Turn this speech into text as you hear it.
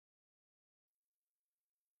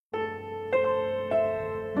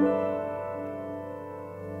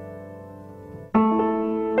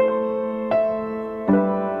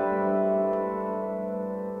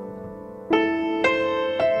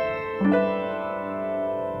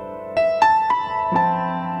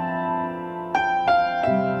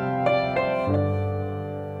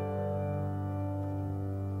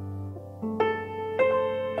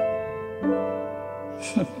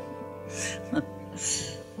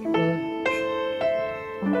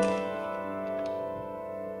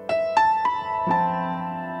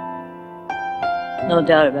No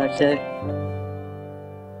doubt about that.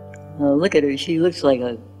 Oh, look at her. She looks like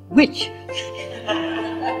a witch.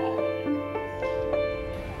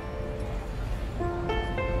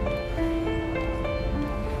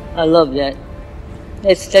 I love that.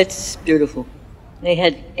 That's beautiful. They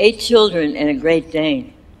had 8 children and a Great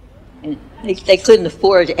Dane, and they couldn't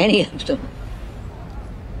afford any of them.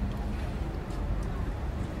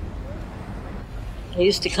 They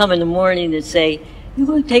used to come in the morning and say, "You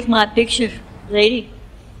going to take my picture, lady?"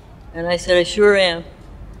 And I said, "I sure am."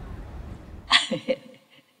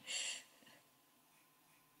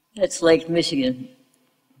 That's like Michigan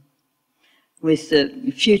with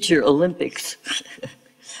the future Olympics.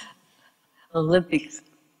 Olympic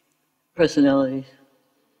personalities.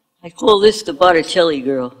 I call this the Botticelli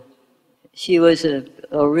girl. She was a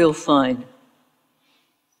real find.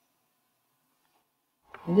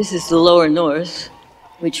 And this is the Lower North,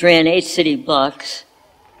 which ran 8 city blocks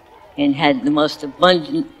and had the most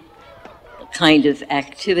abundant kind of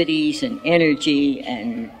activities and energy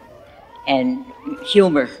and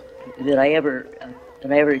humor that I ever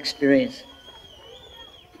experienced.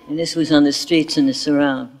 And this was on the streets in the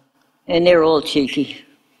surround. And they were all cheeky.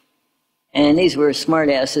 And these were smart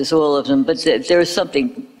asses, all of them, but there was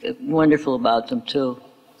something wonderful about them, too.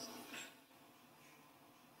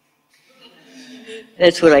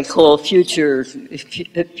 That's what I call future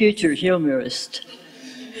humorist,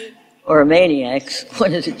 or maniacs,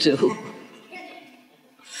 one of the two.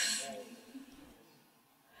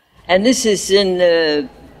 And this is in the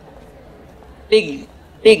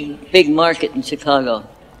big market in Chicago.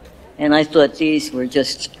 And I thought these were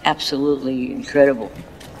just absolutely incredible.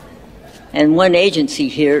 And one agency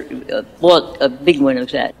here bought a big one of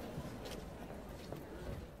that.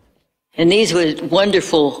 And these were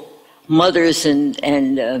wonderful mothers and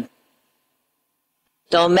the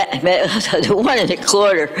one in the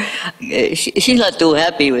corner, she's not too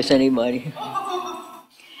happy with anybody.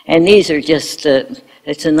 And these are just,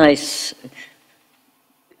 it's a nice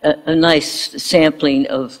sampling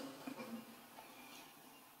of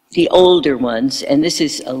the older ones, and this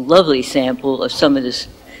is a lovely sample of some of the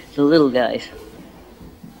little guys.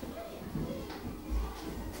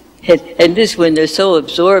 And this one, they're so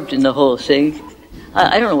absorbed in the whole thing,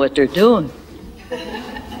 I don't know what they're doing.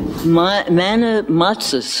 Manna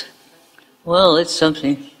matzahs. Well, it's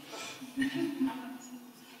something.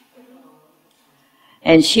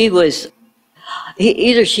 And she was,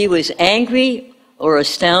 either she was angry or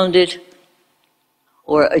astounded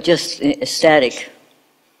or just ecstatic.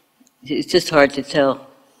 It's just hard to tell.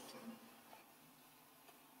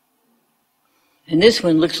 And this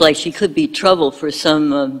one looks like she could be trouble for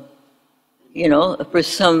some, for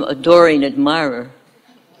some adoring admirer.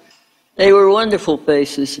 They were wonderful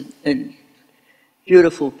faces and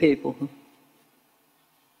beautiful people.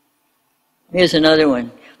 Here's another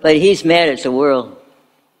one, but he's mad at the world.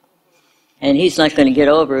 And he's not going to get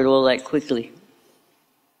over it all that quickly.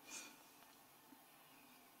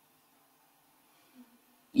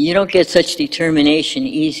 You don't get such determination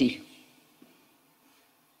easy.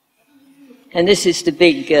 And this is the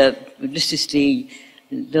big, this is the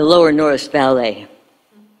Lower North Ballet.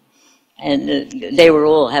 And they were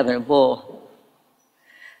all having a ball.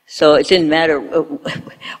 So it didn't matter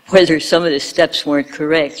whether some of the steps weren't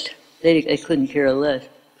correct. They couldn't care less.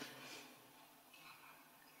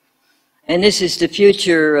 And this is the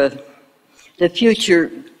future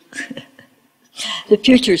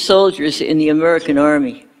soldiers in the American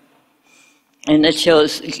Army. And that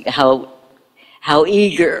shows how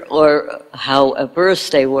eager or how averse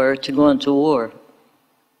they were to go into war.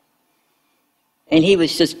 And he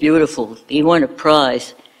was just beautiful. He won a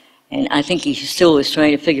prize. And I think he still was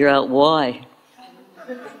trying to figure out why.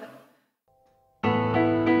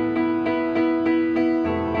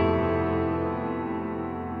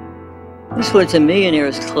 This was a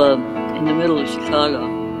millionaires club in the middle of Chicago.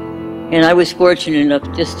 And I was fortunate enough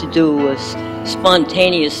just to do a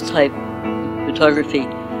spontaneous type photography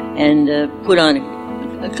and put on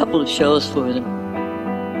a couple of shows for them.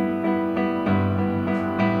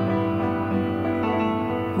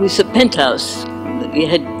 It was a penthouse. They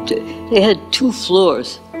had 2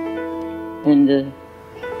 floors. And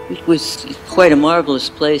it was quite a marvelous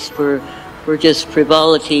place for just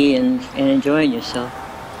frivolity and enjoying yourself.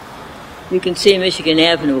 You can see Michigan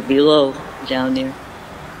Avenue below, down there,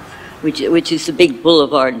 which is the big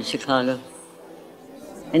boulevard in Chicago.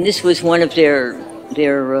 And this was one of their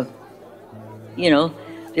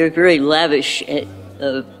very lavish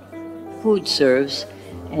food serves,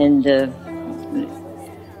 and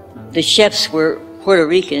the chefs were Puerto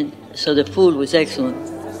Rican, so the food was excellent.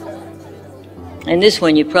 And this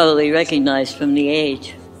one you probably recognize from the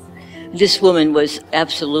age. This woman was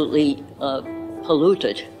absolutely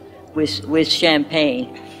polluted with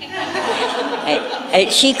champagne.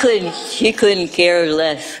 And she couldn't care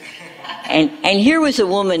less. And here was a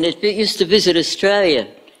woman that used to visit Australia.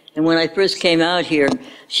 And when I first came out here,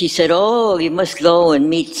 she said, "Oh, you must go and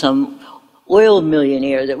meet some oil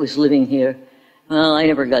millionaire that was living here." Well, I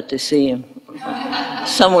never got to see him.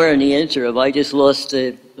 Somewhere in the interim, I just lost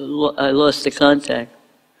the contact.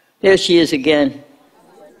 There she is again.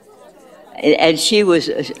 And she was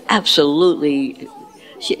absolutely,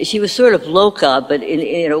 she was sort of loca, but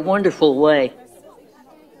in a wonderful way.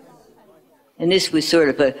 And this was sort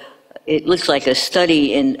of it looks like a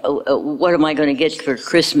study in what am I going to get for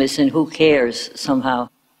Christmas and who cares somehow.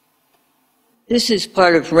 This is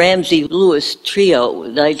part of Ramsey Lewis Trio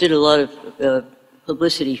that I did a lot of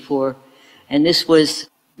publicity for. And this was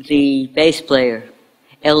the bass player,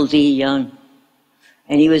 L.D. Young.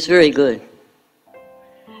 And he was very good.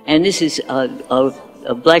 And this is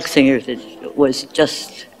a black singer that was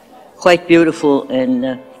just quite beautiful,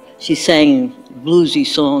 and she sang bluesy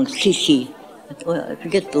songs, Kiki. I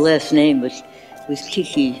forget the last name, but it was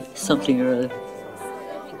Kiki something or other.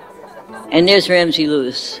 And there's Ramsey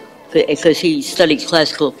Lewis, because he studied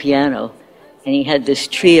classical piano, and he had this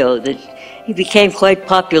trio that he became quite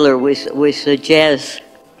popular with jazz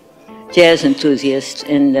enthusiasts,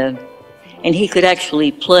 and he could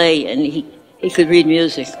actually play, and he could read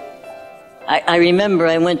music. I remember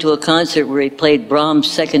I went to a concert where he played Brahms'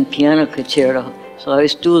 second piano concerto, so I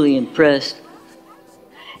was duly impressed.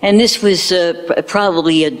 And this was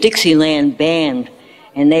probably a Dixieland band,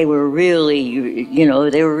 and they were really,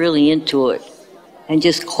 they were really into it, and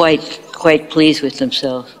just quite pleased with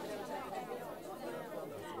themselves.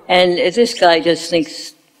 And this guy just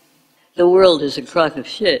thinks the world is a crock of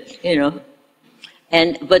shit,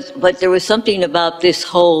 And but there was something about this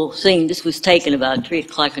whole thing. This was taken about 3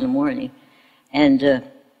 o'clock in the morning, and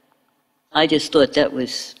I just thought that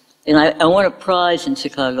was. And I won a prize in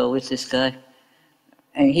Chicago with this guy,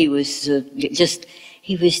 and he was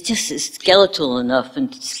just skeletal enough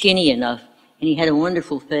and skinny enough, and he had a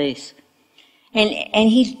wonderful face, and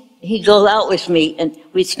he'd go out with me, and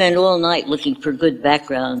we'd spend all night looking for good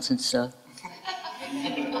backgrounds and stuff.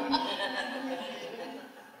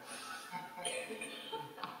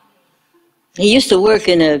 He used to work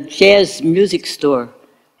in a jazz music store,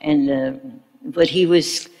 but he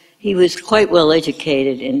was quite well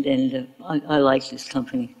educated, and I liked his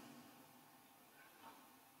company.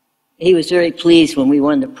 He was very pleased when we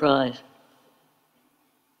won the prize.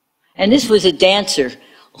 And this was a dancer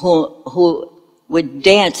who would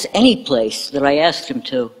dance any place that I asked him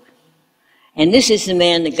to. And this is the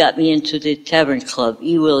man that got me into the Tavern Club,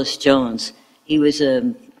 E. Willis Jones. He was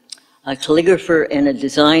a calligrapher and a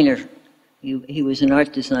designer. He was an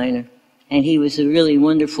art designer, and he was a really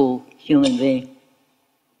wonderful human being.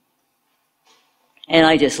 And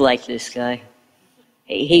I just like this guy.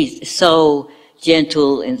 He's so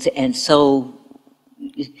gentle and so,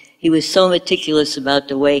 he was so meticulous about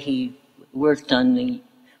the way he worked on the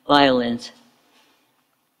violins.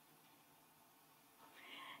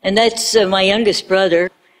 And that's my youngest brother.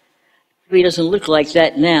 He doesn't look like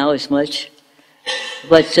that now as much,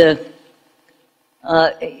 but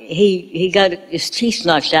he got his teeth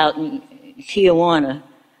knocked out in Tijuana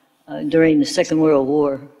during the Second World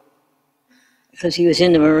War because he was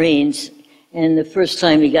in the Marines, and the first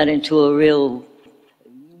time he got into a real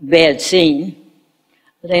bad scene,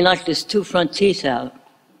 they knocked his 2 front teeth out.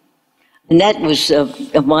 And that was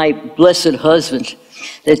my blessed husband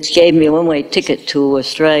that gave me a one-way ticket to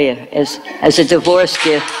Australia as a divorce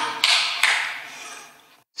gift.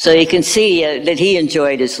 So you can see that he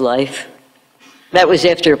enjoyed his life. That was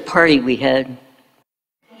after a party we had.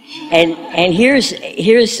 And here's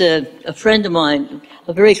a friend of mine,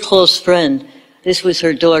 a very close friend. This was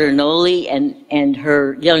her daughter Noli and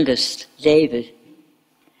her youngest, David.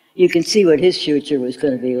 You can see what his future was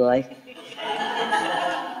going to be like.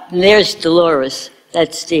 And there's Dolores,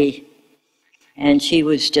 that's Dee. And she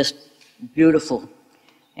was just beautiful.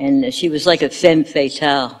 And she was like a femme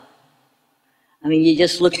fatale. I mean, you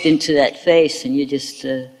just looked into that face and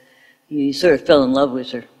you sort of fell in love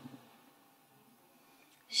with her.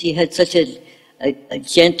 She had such a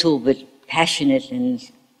gentle but passionate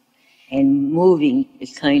and moving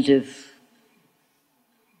kind of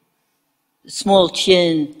small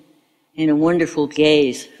chin and a wonderful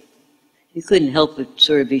gaze. You couldn't help but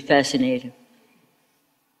sort of be fascinated.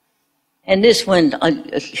 And this one,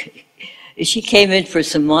 she came in for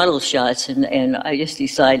some model shots, and I just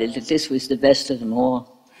decided that this was the best of them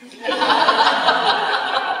all.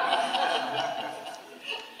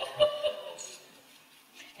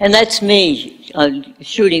 And that's me.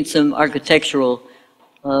 shooting some architectural,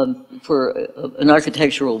 for an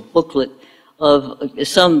architectural booklet of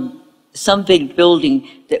some big building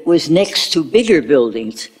that was next to bigger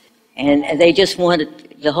buildings. And they just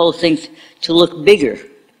wanted the whole thing to look bigger.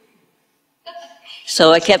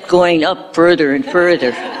 So I kept going up further and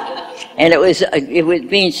further. And it was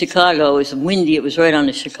being Chicago, it was windy, it was right on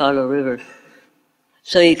the Chicago River.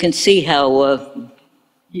 So you can see how,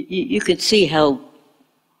 you could see how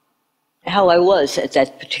I was at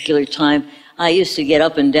that particular time. I used to get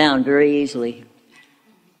up and down very easily.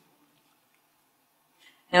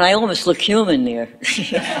 And I almost look human there.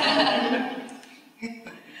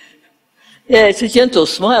 Yeah, it's a gentle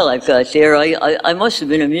smile I've got there. I must have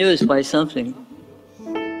been amused by something.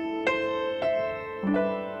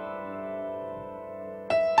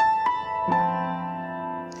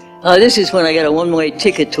 This is when I got a one-way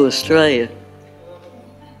ticket to Australia.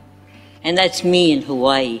 And that's me in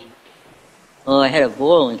Hawaii. Oh, I had a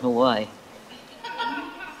ball in Hawaii.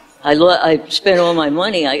 I spent all my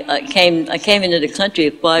money. I came into the country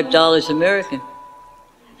at $5 American.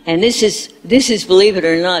 And this is, believe it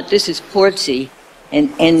or not, this is Portsea.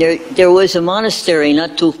 And there was a monastery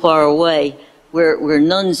not too far away where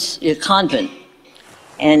nuns, a convent.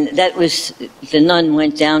 And that was, the nun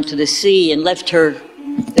went down to the sea and left her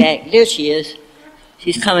back. There she is.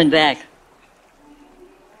 She's coming back.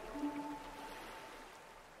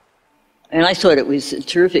 And I thought it was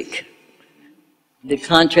terrific, the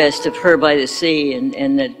contrast of her by the sea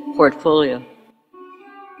and the portfolio.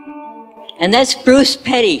 And that's Bruce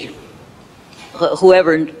Petty.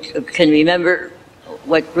 Whoever can remember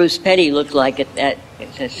what Bruce Petty looked like at that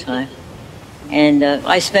time. And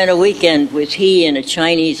I spent a weekend with he and a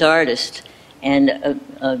Chinese artist and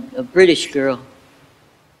a British girl.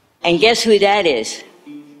 And guess who that is?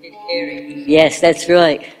 Yes, that's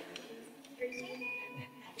right.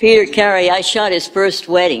 Peter Carey. I shot his first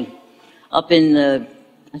wedding up in, I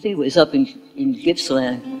think it was up in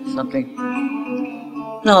Gippsland or something.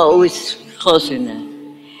 No, it was closer than that.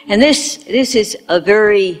 And this is a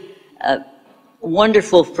very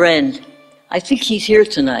wonderful friend. I think he's here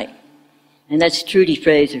tonight. And that's Trudy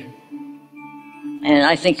Fraser. And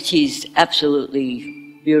I think she's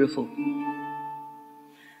absolutely beautiful.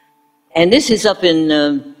 And this is up in,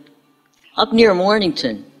 up near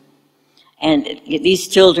Mornington. And these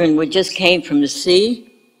children just came from the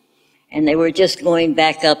sea, and they were just going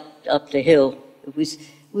back up the hill. It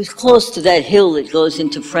was close to that hill that goes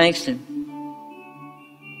into Frankston.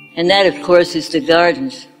 And that, of course, is the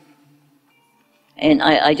gardens. And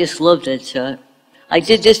I just loved that shot. I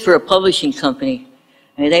did this for a publishing company,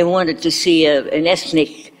 and they wanted to see an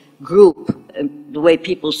ethnic group, the way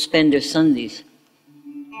people spend their Sundays.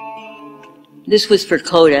 This was for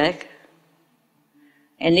Kodak.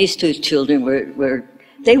 And these two children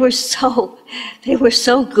were so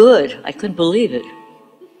good. I couldn't believe it.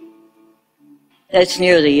 That's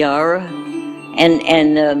near the Yarra, and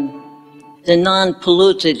the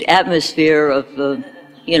non-polluted atmosphere of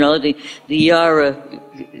you know, the Yarra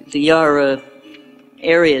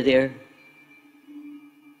area there.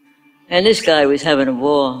 And this guy was having a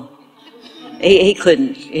ball.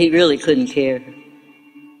 He really couldn't care.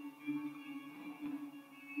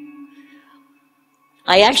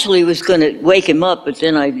 I actually was going to wake him up, but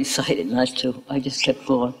then I decided not to. I just kept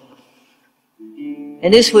going.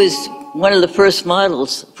 And this was one of the first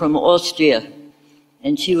models from Austria,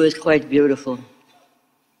 and she was quite beautiful.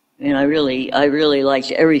 And I really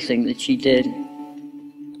liked everything that she did.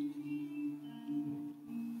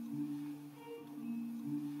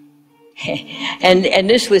 And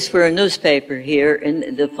this was for a newspaper here,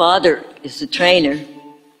 and the father is the trainer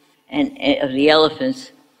of the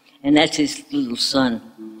elephants. And that's his little son.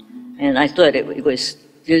 And I thought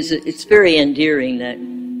it's very endearing that.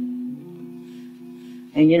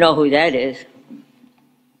 And you know who that is?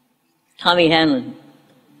 Tommy Hanlon.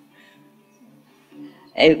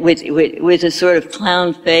 With a sort of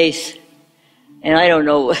clown face. And I don't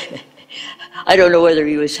know whether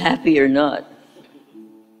he was happy or not.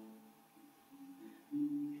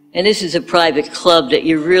 And this is a private club that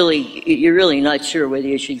you're really not sure whether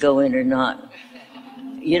you should go in or not.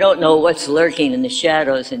 You don't know what's lurking in the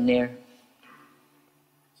shadows in there.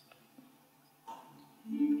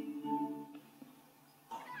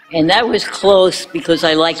 And that was close because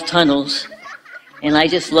I like tunnels, and I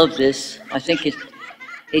just love this. I think it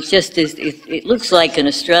just is. It looks like an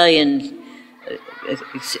Australian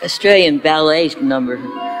ballet number.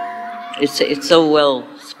 It's so well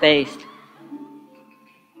spaced.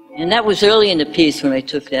 And that was early in the piece when I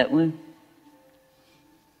took that one.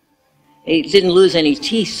 He didn't lose any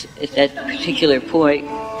teeth at that particular point.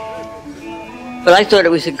 But I thought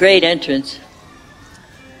it was a great entrance.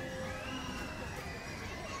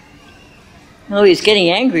 Oh, he's getting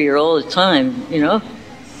angrier all the time, you know.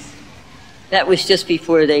 That was just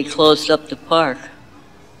before they closed up the park.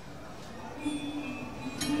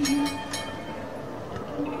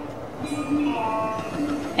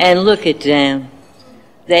 And look at them.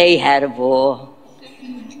 They had a ball.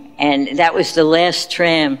 And that was the last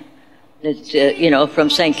tram that, you know, from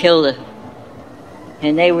St. Kilda.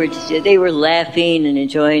 And they were laughing and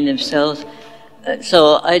enjoying themselves.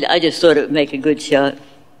 So I just thought it would make a good shot.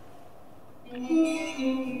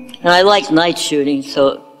 And I like night shooting,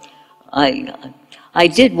 so I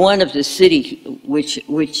did one of the city which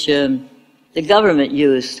the government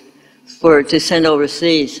used to send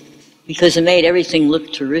overseas because it made everything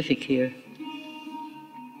look terrific here.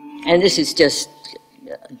 And this is just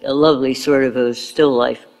a lovely sort of a still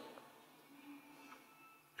life.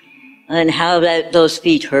 And how those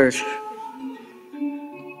feet hurt.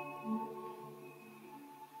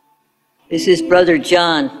 This is Brother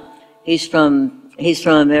John. He's from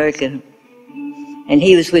America. And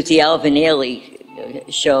he was with the Alvin Ailey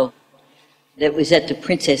show that was at the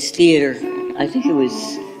Princess Theater. I think it was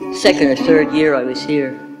second or third year I was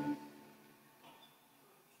here.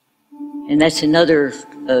 And that's another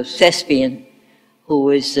thespian who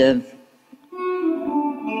was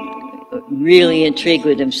really intrigued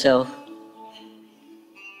with himself.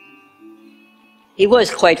 He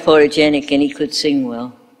was quite photogenic and he could sing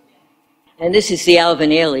well. And this is the Alvin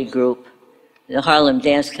Ailey group, the Harlem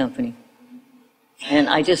Dance Company. And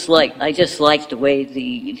I just liked the way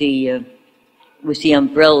with the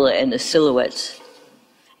umbrella and the silhouettes,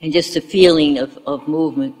 and just the feeling of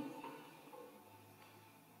movement.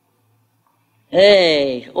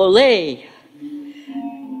 Hey, ole!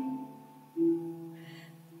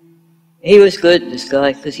 He was good, this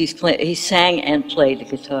guy, because he sang and played the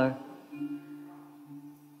guitar.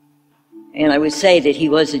 And I would say that he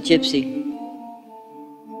was a gypsy.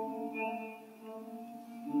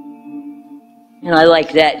 And I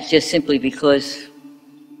like that just simply because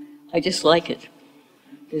I just like it.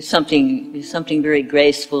 There's something very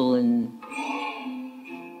graceful and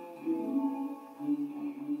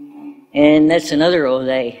that's another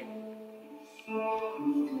ole.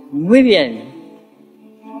 Muy bien.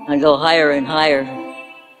 I go higher and higher.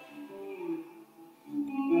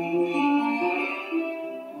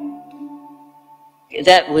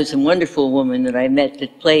 That was a wonderful woman that I met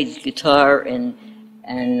that played guitar and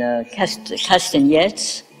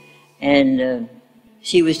castagnettes, and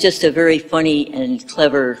she was just a very funny and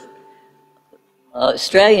clever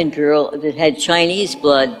Australian girl that had Chinese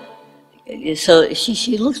blood, so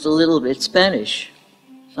she looked a little bit Spanish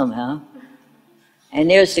somehow. And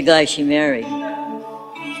there's the guy she married,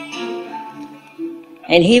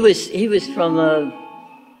 and he was from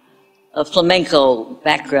a flamenco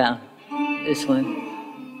background. This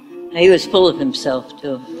one, he was full of himself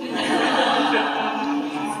too.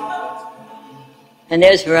 And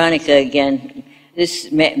there's Veronica again.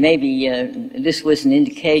 This maybe this was an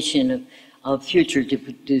indication of future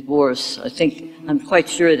divorce. I'm quite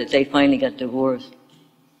sure that they finally got divorced.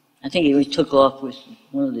 I think he took off with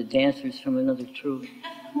one of the dancers from another troupe.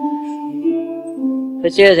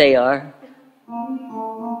 But there they are.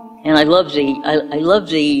 And I love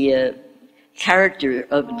the character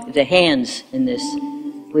of the hands in this,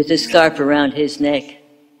 with the scarf around his neck.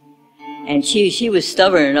 And she was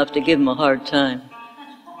stubborn enough to give him a hard time.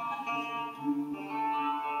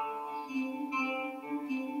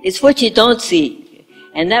 It's what you don't see.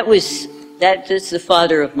 And that's the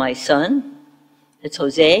father of my son. It's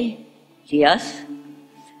Jose Diaz.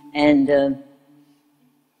 And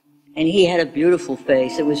he had a beautiful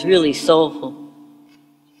face. It was really soulful.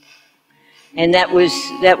 And that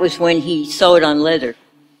was when he sewed on leather,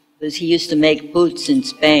 because he used to make boots in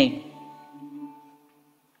Spain.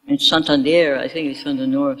 In Santander, I think it's from the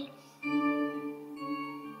north.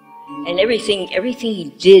 And everything he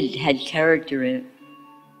did had character in it.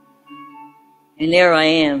 And there I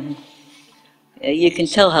am. You can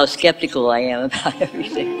tell how skeptical I am about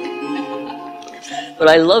everything. But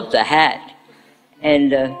I love the hat.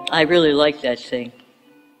 And I really like that thing.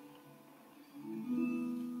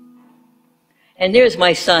 And there's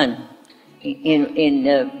my son in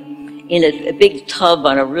a big tub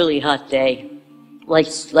on a really hot day, like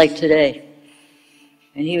today.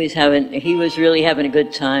 And he was really having a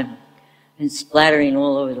good time and splattering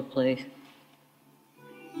all over the place.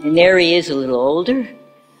 And there he is, a little older,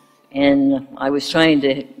 and I was trying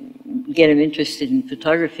to get him interested in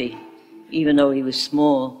photography, even though he was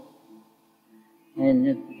small.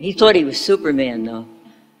 And he thought he was Superman, though.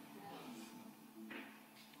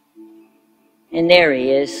 And there he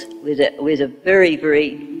is, with a very,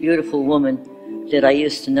 very beautiful woman that I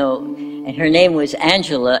used to know. and her name was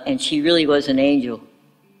Angela, and she really was an angel.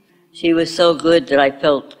 She was so good that I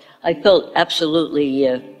felt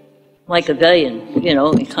absolutely Machiavellian, you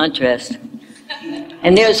know, in contrast.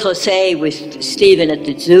 And there's Jose with Stephen at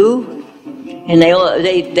the zoo, and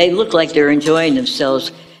they look like they're enjoying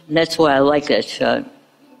themselves, and that's why I like that shot.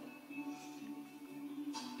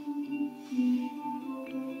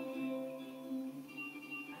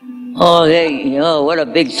 Oh, what a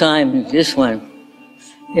big time, this one.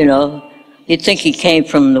 You know, you'd think he came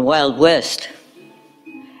from the Wild West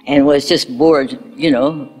and was just bored, you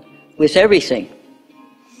know, with everything.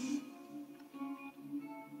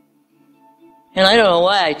 And I don't know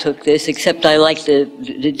why I took this, except I like the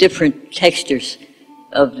different textures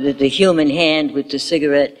of the human hand with the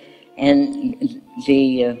cigarette and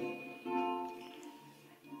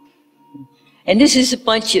and this is a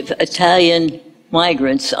bunch of Italian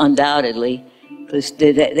migrants, undoubtedly, because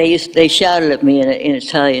they shouted at me in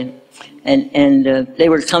Italian, and they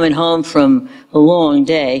were coming home from a long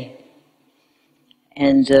day,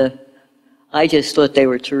 and I just thought they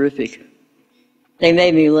were terrific. They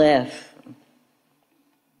made me laugh.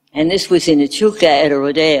 And this was in Echuca at a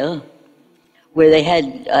rodeo, where they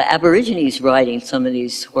had Aborigines riding some of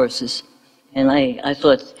these horses, and I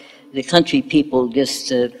thought the country people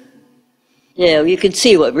just, yeah, you can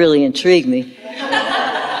see what really intrigued me.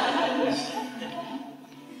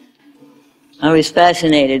 I was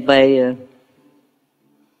fascinated by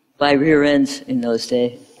rear ends in those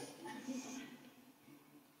days.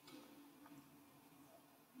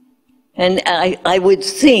 And I would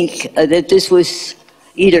think that this was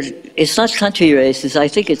either, it's not country races, I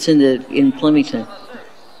think it's in Bloomington.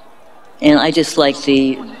 And I just like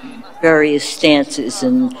the various stances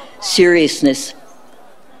and seriousness.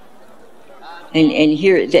 And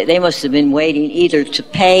here, they must have been waiting either to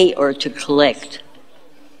pay or to collect.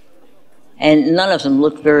 And none of them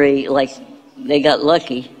looked very like they got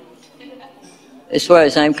lucky, as far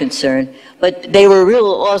as I'm concerned. But they were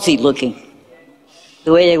real Aussie looking.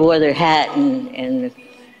 The way they wore their hat, and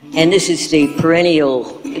this is the perennial.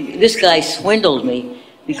 This guy swindled me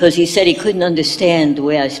because he said he couldn't understand the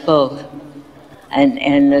way I spoke,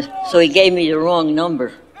 and so he gave me the wrong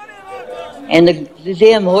number. And the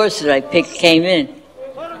damn horse that I picked came in.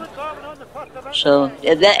 So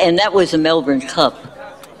that was a Melbourne Cup,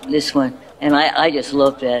 this one, and I just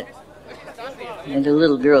loved that. And the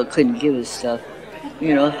little girl couldn't give us stuff,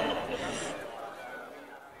 you know.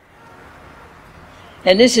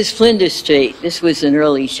 And this is Flinders Street. This was an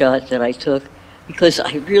early shot that I took because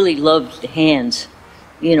I really loved the hands.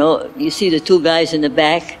 You know, you see the two guys in the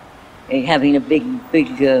back having a big,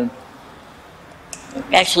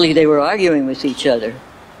 actually they were arguing with each other.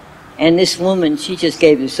 And this woman, she just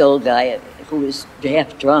gave this old guy who was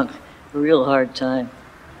half drunk a real hard time.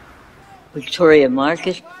 Victoria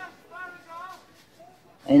Market.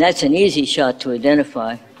 And that's an easy shot to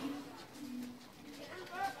identify.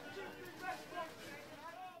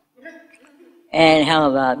 And how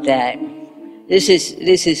about that? This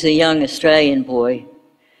is a young Australian boy,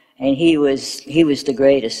 and he was the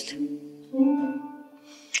greatest.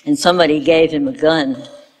 And somebody gave him a gun,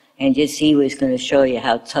 and just he was going to show you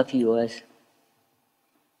how tough he was.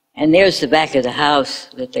 And there's the back of the house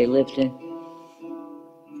that they lived in.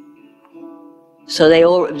 So they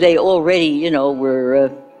already, you know,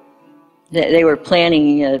 they were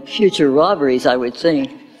planning future robberies, I would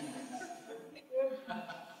think.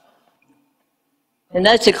 And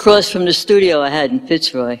that's across from the studio I had in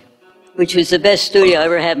Fitzroy, which was the best studio I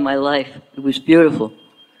ever had in my life. It was beautiful.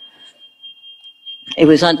 It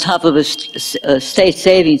was on top of a state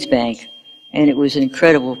savings bank, and it was an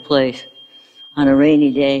incredible place on a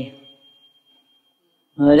rainy day.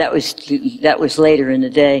 That was later in the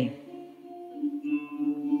day.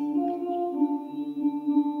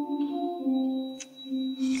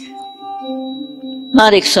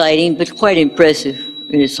 Not exciting, but quite impressive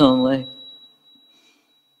in its own way.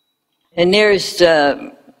 And there's,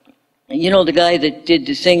 you know, the guy that did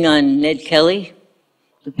the thing on Ned Kelly,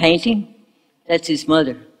 the painting? That's his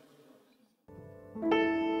mother.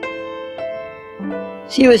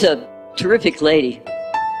 She was a terrific lady.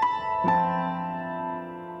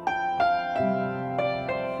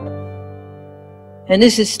 And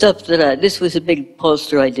this is stuff that this was a big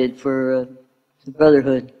poster I did for the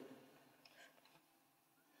Brotherhood.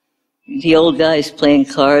 The old guys playing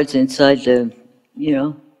cards inside the, you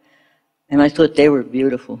know, and I thought they were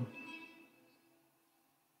beautiful.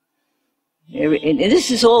 And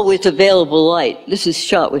this is all with available light. This is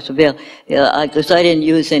shot with available, because I didn't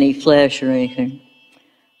use any flash or anything.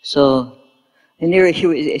 So, and there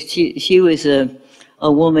she was a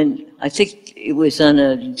a woman, I think it was on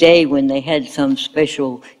a day when they had some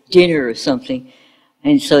special dinner or something,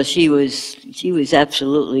 and so she was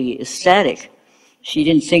absolutely ecstatic. She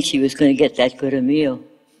didn't think she was going to get that good a meal.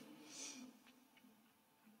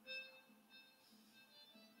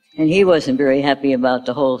 And he wasn't very happy about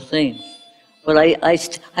the whole thing. But I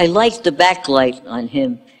liked the backlight on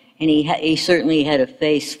him, and he certainly had a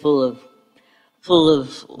face full of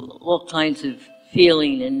all kinds of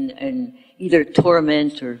feeling and either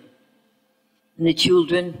torment or. And the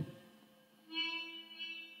children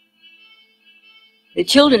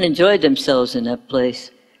enjoyed themselves in that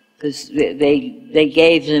place because they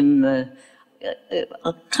gave them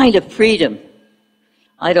a kind of freedom.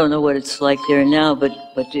 I don't know what it's like there now, but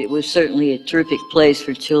it was certainly a terrific place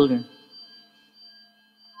for children.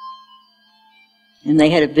 And they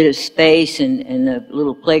had a bit of space and a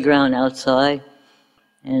little playground outside.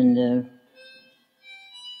 And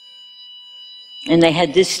they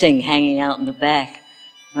had this thing hanging out in the back.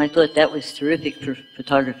 And I thought that was terrific for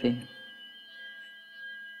photography.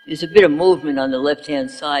 There's a bit of movement on the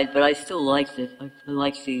left-hand side, but I still liked it. I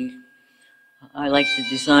liked the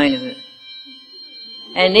design of it.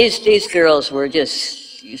 And these girls were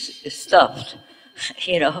just stuffed,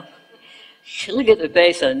 you know. Look at the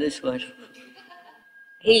face on this one.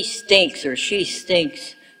 He stinks or she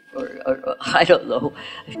stinks, or I don't know.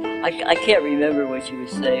 I can't remember what she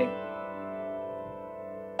was saying.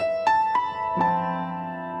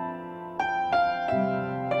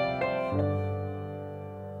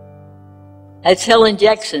 That's Helen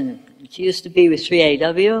Jackson. She used to be with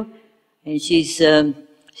 3AW, and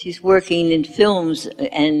she's working in films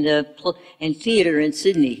and theater in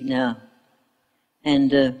Sydney now.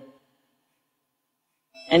 And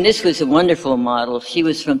this was a wonderful model. She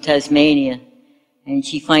was from Tasmania, and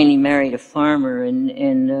she finally married a farmer,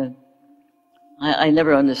 and I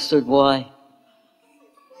never understood why.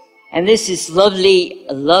 And this is lovely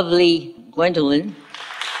Gwendolyn.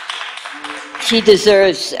 She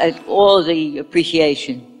deserves all the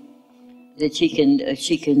appreciation that she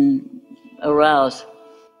can arouse.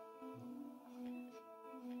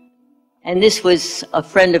 And this was a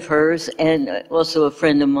friend of hers and also a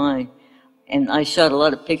friend of mine. And I shot a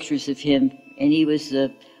lot of pictures of him, and he was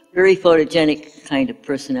a very photogenic kind of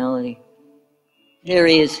personality. There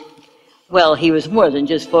he is. Well, he was more than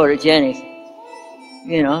just photogenic,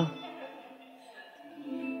 you know.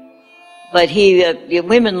 But the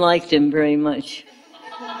women liked him very much.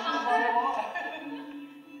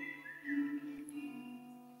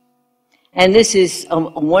 And this is a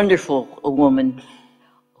wonderful woman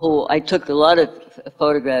who I took a lot of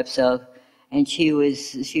photographs of, and she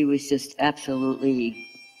was just absolutely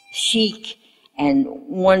chic and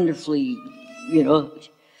wonderfully, you know,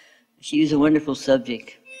 she was a wonderful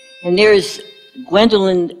subject. And there's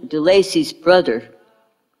Gwendolyn de Lacy's brother,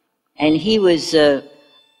 and he was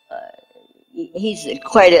he's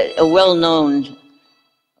quite a well-known.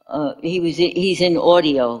 He's in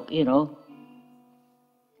audio, you know.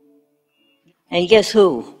 And guess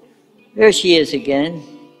who? There she is again.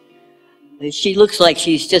 She looks like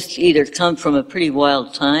she's just either come from a pretty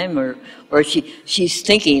wild time or she's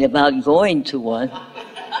thinking about going to one.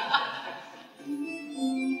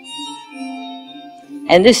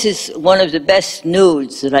 And this is one of the best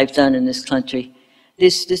nudes that I've done in this country.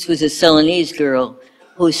 This was a Ceylonese girl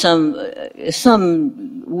who's some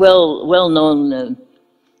well-known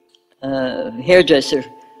hairdresser.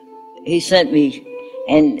 He sent me,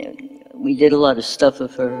 and we did a lot of stuff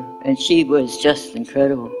of her, and she was just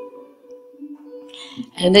incredible.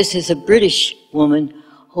 And this is a British woman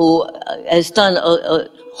who has done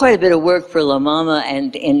quite a bit of work for La Mama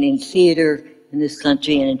and in theater in this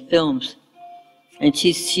country and in films. And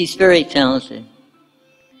she's very talented.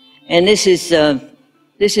 And this is a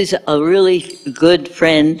really good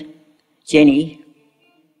friend, Jenny.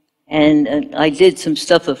 And I did some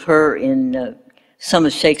stuff of her in some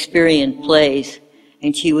of Shakespearean plays.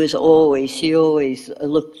 And she always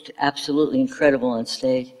looked absolutely incredible on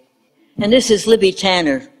stage. And this is Libby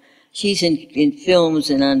Tanner. She's in films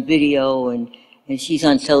and on video, and she's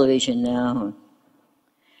on television now.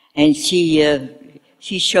 And she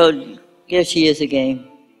showed, there she is again.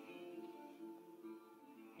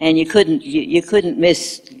 And you couldn't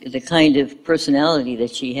miss the kind of personality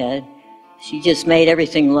that she had. She just made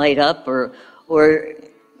everything light up or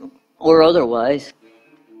otherwise.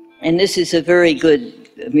 And this is a very good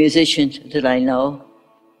musician that I know,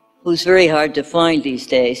 who's very hard to find these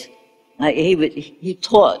days. He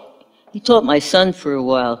taught my son for a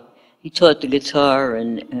while. He taught the guitar,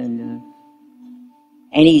 and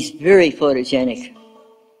he's very photogenic.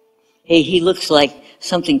 He looks like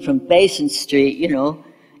something from Basin Street, you know,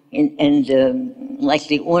 like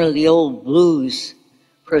one of the old blues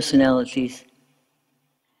personalities.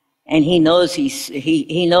 And he knows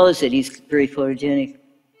he knows that he's very photogenic.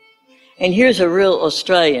 And here's a real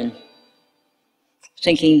Australian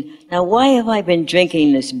thinking, now why have I been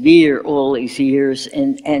drinking this beer all these years,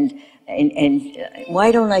 and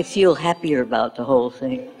why don't I feel happier about the whole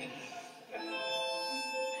thing?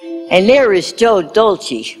 And there is Joe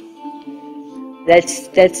Dolce. That's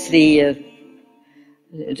the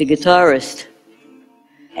guitarist.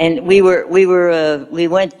 And we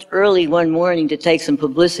went early one morning to take some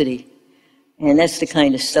publicity, and that's the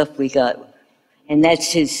kind of stuff we got. And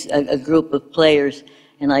that's a group of players,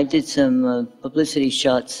 and I did some publicity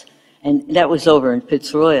shots, and that was over in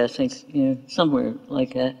Fitzroy, I think, somewhere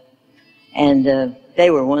like that. And they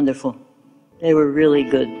were wonderful. They were really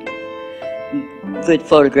good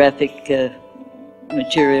photographic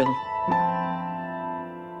material.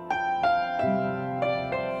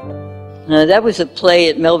 That was a play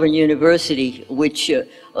at Melbourne University, which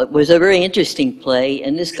was a very interesting play,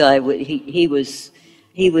 and this guy, he was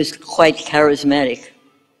quite charismatic.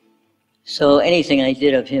 So anything I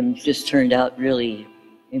did of him just turned out really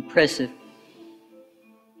impressive.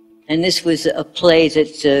 And this was a play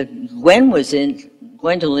that Gwen was in,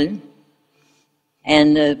 Gwendolyn,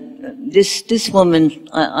 and this woman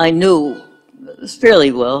I knew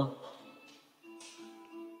fairly well.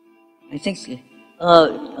 I think.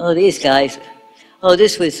 Oh, these guys. Oh,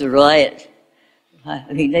 this was the riot.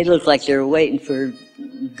 I mean, they looked like they were waiting for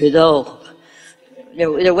Godot.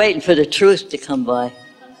 They're waiting for the truth to come by.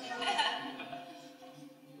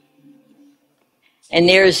 And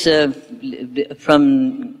there's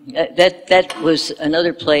from that was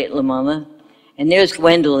another play at La Mama, and there's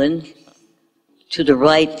Gwendolyn to the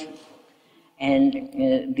right,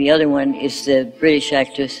 and the other one is the British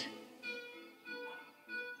actress.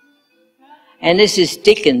 And this is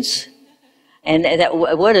Dickens, and that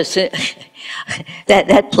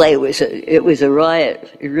play was a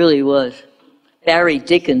riot. It really was. Barry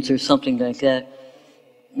Dickens or something like that.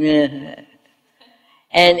 Yeah.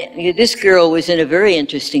 And this girl was in a very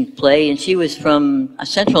interesting play, and she was from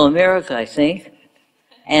Central America, I think.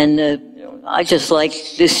 And I just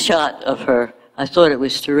liked this shot of her. I thought it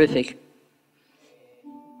was terrific.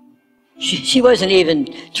 She wasn't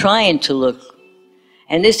even trying to look.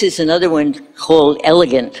 And this is another one called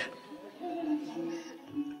Elegant.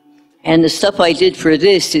 And the stuff I did for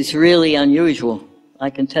this is really unusual, I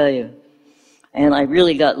can tell you. And I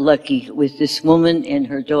really got lucky with this woman and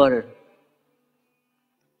her daughter.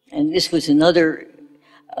 And this was another,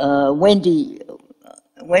 Wendy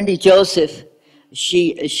Joseph,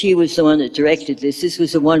 she was the one that directed this. This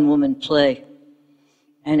was a one-woman play.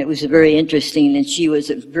 And it was very interesting, and she was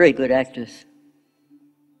a very good actress.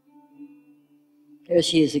 There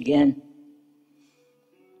she is again.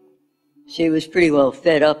 She was pretty well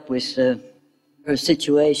fed up with her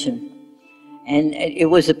situation. And it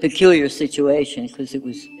was a peculiar situation because it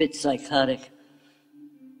was a bit psychotic.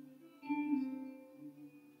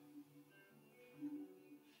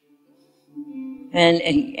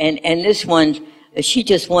 And this one, she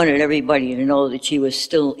just wanted everybody to know that she was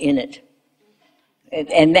still in it.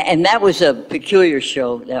 And that was a peculiar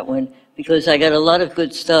show, that one, because I got a lot of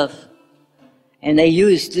good stuff. And they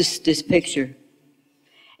used this picture.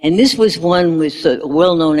 And this was one with a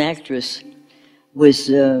well-known actress, was,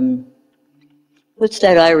 what's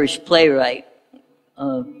that Irish playwright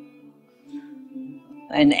and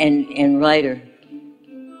writer?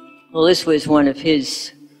 Well, this was one of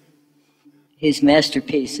his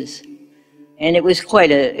masterpieces. And it was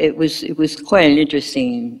quite an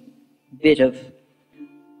interesting bit of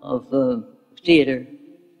theater.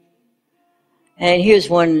 And here's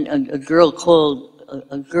one, a girl called,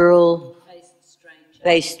 a girl,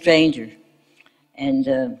 Faced Stranger.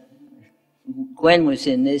 And Gwen was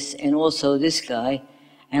in this, and also this guy,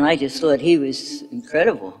 and I just thought he was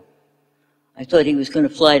incredible. I thought he was going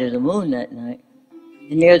to fly to the moon that night.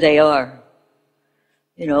 And there they are,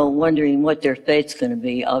 wondering what their fate's going to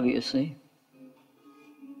be, obviously.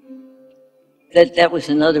 That was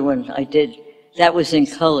another one I did. That was in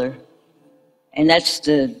color. And that's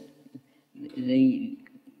the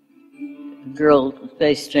girl,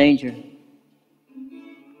 Faced Stranger.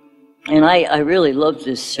 And I really loved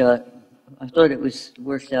this shot. I thought it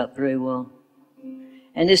worked out very well.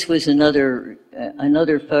 And this was another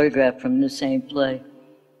photograph from the same play.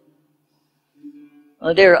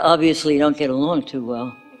 Well, they obviously don't get along too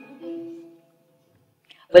well.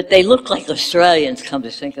 But they look like Australians, come to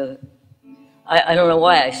think of it. I don't know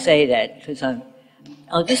why I say that, because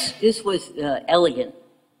this was Elegant.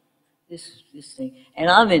 This thing. And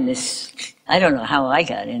I'm in this, I don't know how I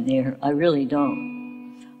got in there. I really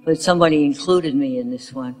don't. but somebody included me in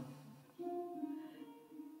this one.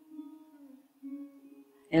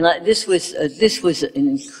 And this was an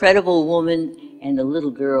incredible woman, and the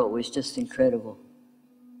little girl was just incredible.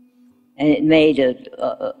 And it made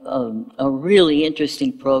a really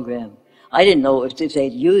interesting program. I didn't know if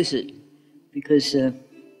they'd use it, because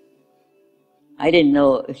I didn't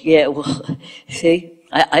know. Yeah, well, see,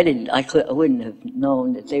 I wouldn't have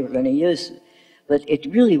known that they were going to use it. But it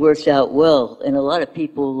really worked out well, and a lot of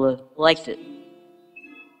people liked it.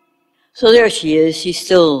 So there she is. She's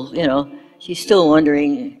still, you know, she's still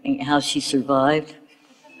wondering how she survived.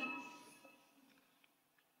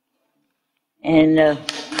 And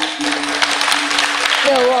it's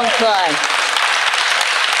been a long time.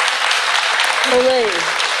 Oh,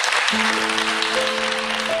 lady.